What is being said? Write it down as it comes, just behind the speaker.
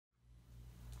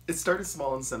It started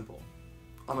small and simple.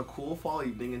 On a cool fall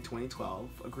evening in 2012,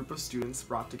 a group of students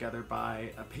brought together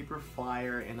by a paper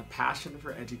flyer and a passion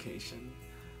for education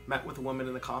met with a woman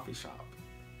in a coffee shop.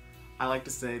 I like to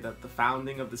say that the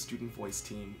founding of the Student Voice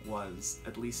team was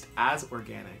at least as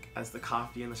organic as the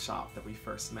coffee in the shop that we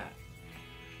first met.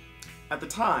 At the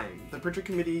time, the Pritchard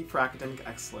Committee for Academic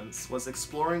Excellence was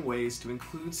exploring ways to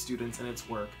include students in its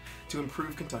work to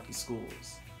improve Kentucky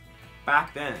schools.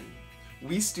 Back then,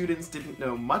 we students didn't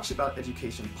know much about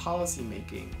education policy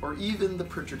making or even the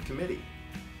Pritchard Committee,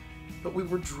 but we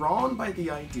were drawn by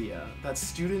the idea that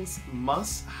students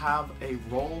must have a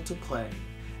role to play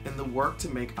in the work to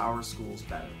make our schools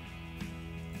better.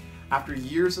 After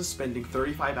years of spending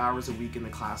 35 hours a week in the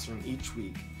classroom each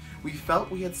week, we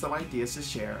felt we had some ideas to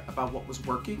share about what was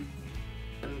working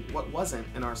and what wasn't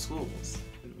in our schools.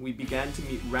 We began to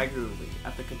meet regularly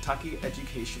at the Kentucky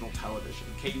Educational Television,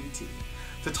 KUT,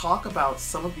 to talk about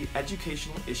some of the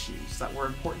educational issues that were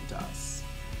important to us.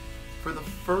 For the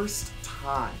first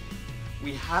time,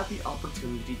 we had the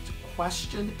opportunity to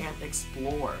question and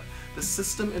explore the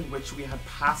system in which we had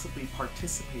passively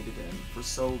participated in for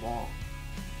so long.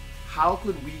 How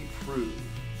could we prove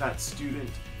that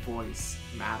student voice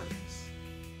matters?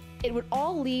 It would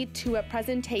all lead to a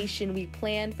presentation we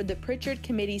planned for the Pritchard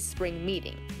Committee's spring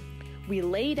meeting. We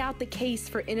laid out the case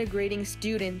for integrating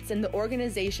students in the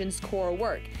organization's core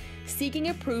work, seeking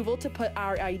approval to put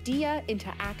our idea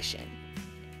into action.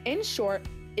 In short,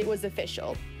 it was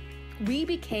official. We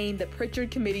became the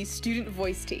Pritchard Committee's Student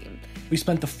Voice team. We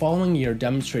spent the following year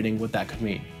demonstrating what that could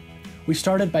mean. We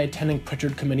started by attending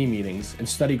Pritchard Committee meetings and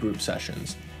study group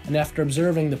sessions, and after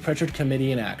observing the Pritchard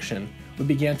Committee in action, we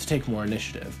began to take more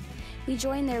initiative. We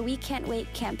joined their We Can't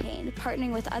Wait campaign,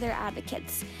 partnering with other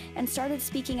advocates, and started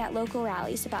speaking at local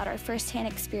rallies about our firsthand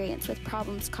experience with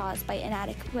problems caused by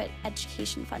inadequate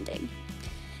education funding.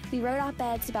 We wrote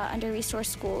op-eds about under-resourced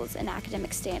schools and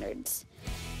academic standards.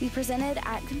 We presented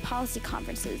at policy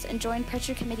conferences and joined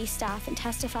Pritchard Committee staff in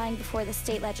testifying before the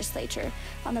state legislature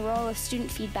on the role of student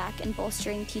feedback in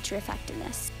bolstering teacher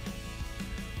effectiveness.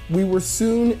 We were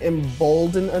soon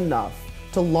emboldened enough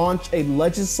to launch a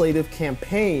legislative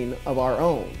campaign of our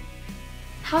own.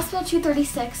 House Bill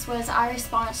 236 was our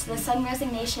response to the sudden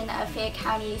resignation of Fayette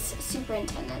County's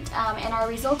superintendent and our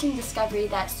resulting discovery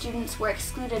that students were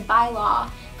excluded by law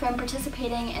from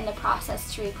participating in the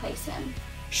process to replace him.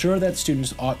 Sure that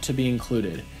students ought to be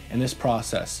included in this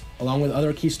process, along with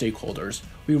other key stakeholders,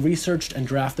 we researched and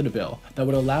drafted a bill that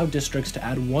would allow districts to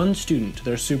add one student to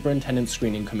their superintendent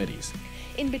screening committees.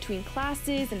 In between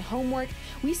classes and homework,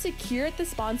 we secured the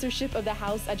sponsorship of the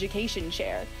House Education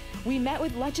Chair. We met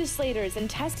with legislators and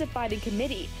testified in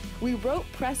committee. We wrote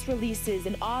press releases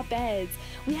and op-eds.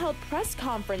 We held press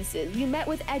conferences. We met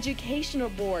with educational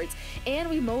boards, and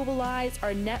we mobilized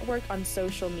our network on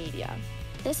social media.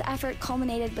 This effort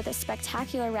culminated with a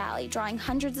spectacular rally, drawing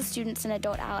hundreds of students and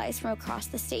adult allies from across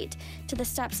the state to the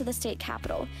steps of the state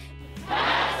capitol.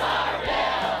 Pass our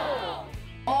bill!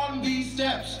 On these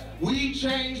steps, we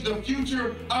change the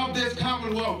future of this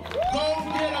Commonwealth. Go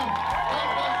get them!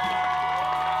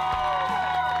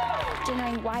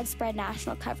 Generating widespread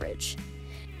national coverage.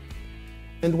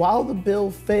 And while the bill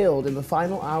failed in the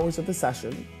final hours of the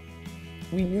session,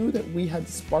 we knew that we had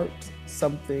sparked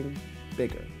something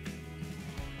bigger.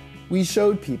 We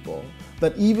showed people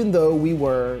that even though we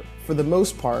were, for the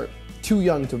most part, too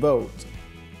young to vote,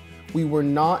 we were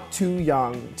not too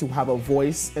young to have a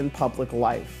voice in public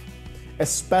life,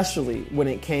 especially when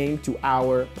it came to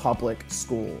our public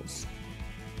schools.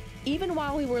 Even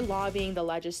while we were lobbying the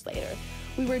legislator,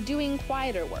 we were doing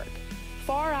quieter work,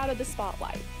 far out of the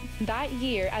spotlight. That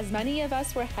year, as many of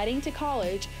us were heading to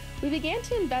college, we began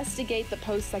to investigate the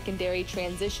post-secondary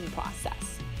transition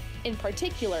process. In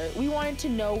particular, we wanted to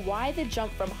know why the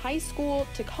jump from high school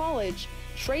to college,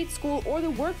 trade school, or the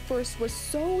workforce was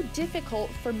so difficult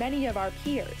for many of our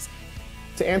peers.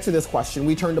 To answer this question,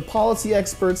 we turned to policy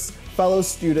experts, fellow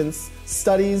students,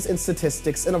 studies and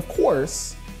statistics, and of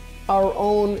course, our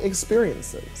own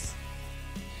experiences.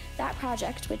 That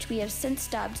project, which we have since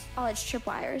dubbed College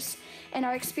Tripwires, and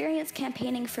our experience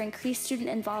campaigning for increased student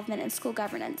involvement in school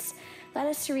governance, led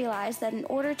us to realize that in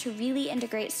order to really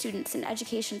integrate students in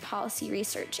education policy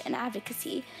research and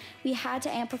advocacy, we had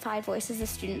to amplify voices of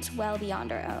students well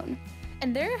beyond our own.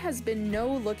 And there has been no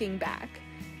looking back.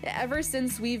 Ever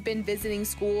since we've been visiting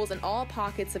schools in all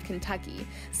pockets of Kentucky,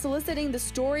 soliciting the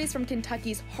stories from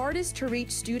Kentucky's hardest to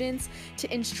reach students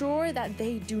to ensure that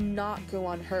they do not go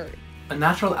unheard. A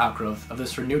natural outgrowth of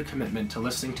this renewed commitment to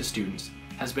listening to students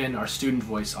has been our student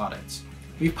voice audits.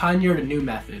 We've pioneered a new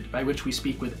method by which we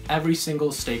speak with every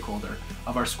single stakeholder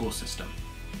of our school system.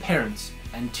 parents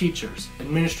and teachers,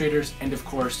 administrators, and of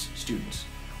course, students.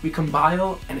 We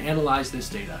compile and analyze this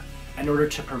data in order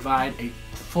to provide a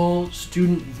full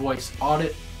student voice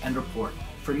audit and report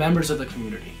for members of the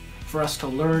community, for us to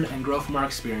learn and grow from our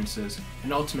experiences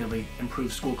and ultimately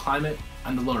improve school climate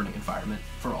and the learning environment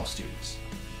for all students.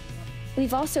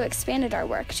 We've also expanded our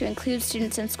work to include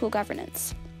students in school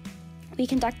governance. We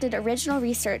conducted original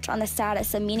research on the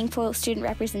status of meaningful student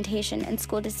representation in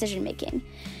school decision-making,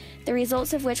 the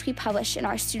results of which we published in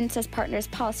our Students as Partners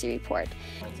policy report,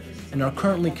 and are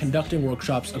currently conducting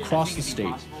workshops across the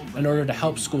state in order to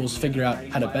help schools figure out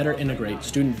how to better integrate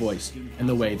student voice in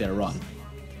the way they're run.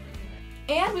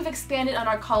 And we've expanded on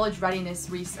our college readiness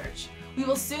research. We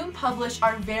will soon publish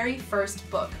our very first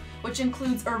book, which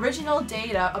includes original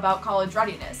data about college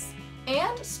readiness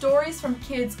and stories from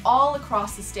kids all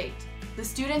across the state, the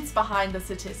students behind the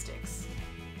statistics.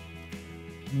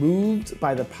 Moved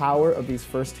by the power of these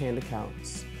first-hand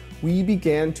accounts, we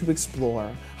began to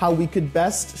explore how we could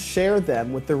best share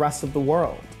them with the rest of the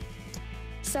world.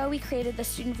 So we created the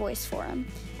Student Voice Forum,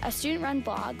 a student-run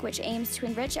blog which aims to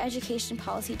enrich education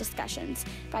policy discussions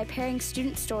by pairing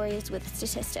student stories with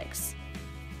statistics.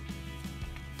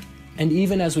 And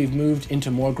even as we've moved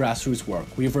into more grassroots work,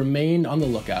 we've remained on the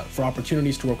lookout for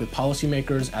opportunities to work with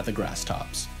policymakers at the grass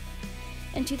tops.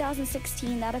 In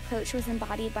 2016, that approach was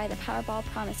embodied by the Powerball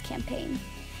Promise campaign.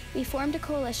 We formed a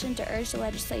coalition to urge the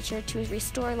legislature to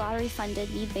restore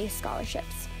lottery-funded, need-based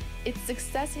scholarships. Its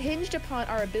success hinged upon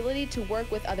our ability to work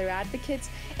with other advocates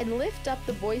and lift up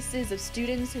the voices of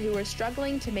students who are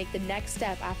struggling to make the next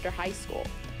step after high school.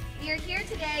 We are here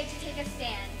today to take a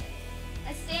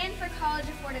stand for college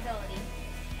affordability,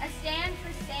 a stand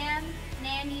for Sam,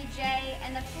 Nandy, Jay,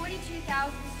 and the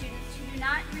 42,000 students who do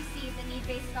not receive the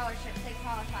need-based scholarships they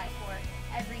qualify for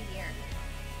every year.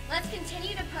 Let's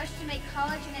continue to push to make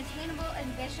college an attainable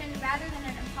ambition rather than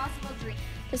an impossible dream.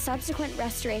 The subsequent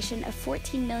restoration of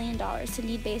 $14 million to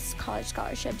need-based college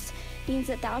scholarships means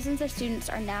that thousands of students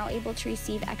are now able to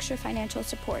receive extra financial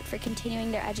support for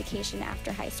continuing their education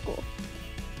after high school.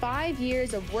 5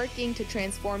 years of working to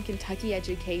transform Kentucky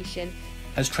education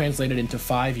has translated into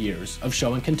 5 years of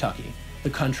showing Kentucky, the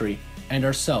country, and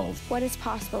ourselves what is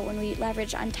possible when we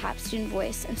leverage untapped student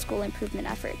voice and school improvement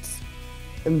efforts.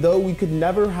 And though we could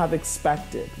never have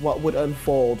expected what would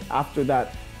unfold after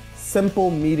that simple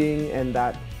meeting and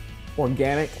that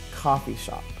organic coffee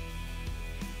shop,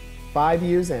 5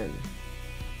 years in,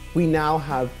 we now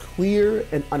have clear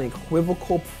and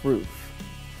unequivocal proof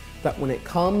that when it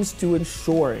comes to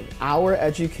ensuring our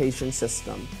education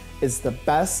system is the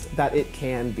best that it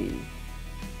can be,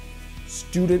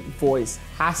 student voice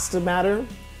has to matter,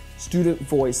 student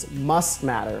voice must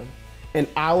matter, and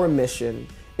our mission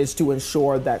is to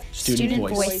ensure that Student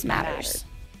voice matters.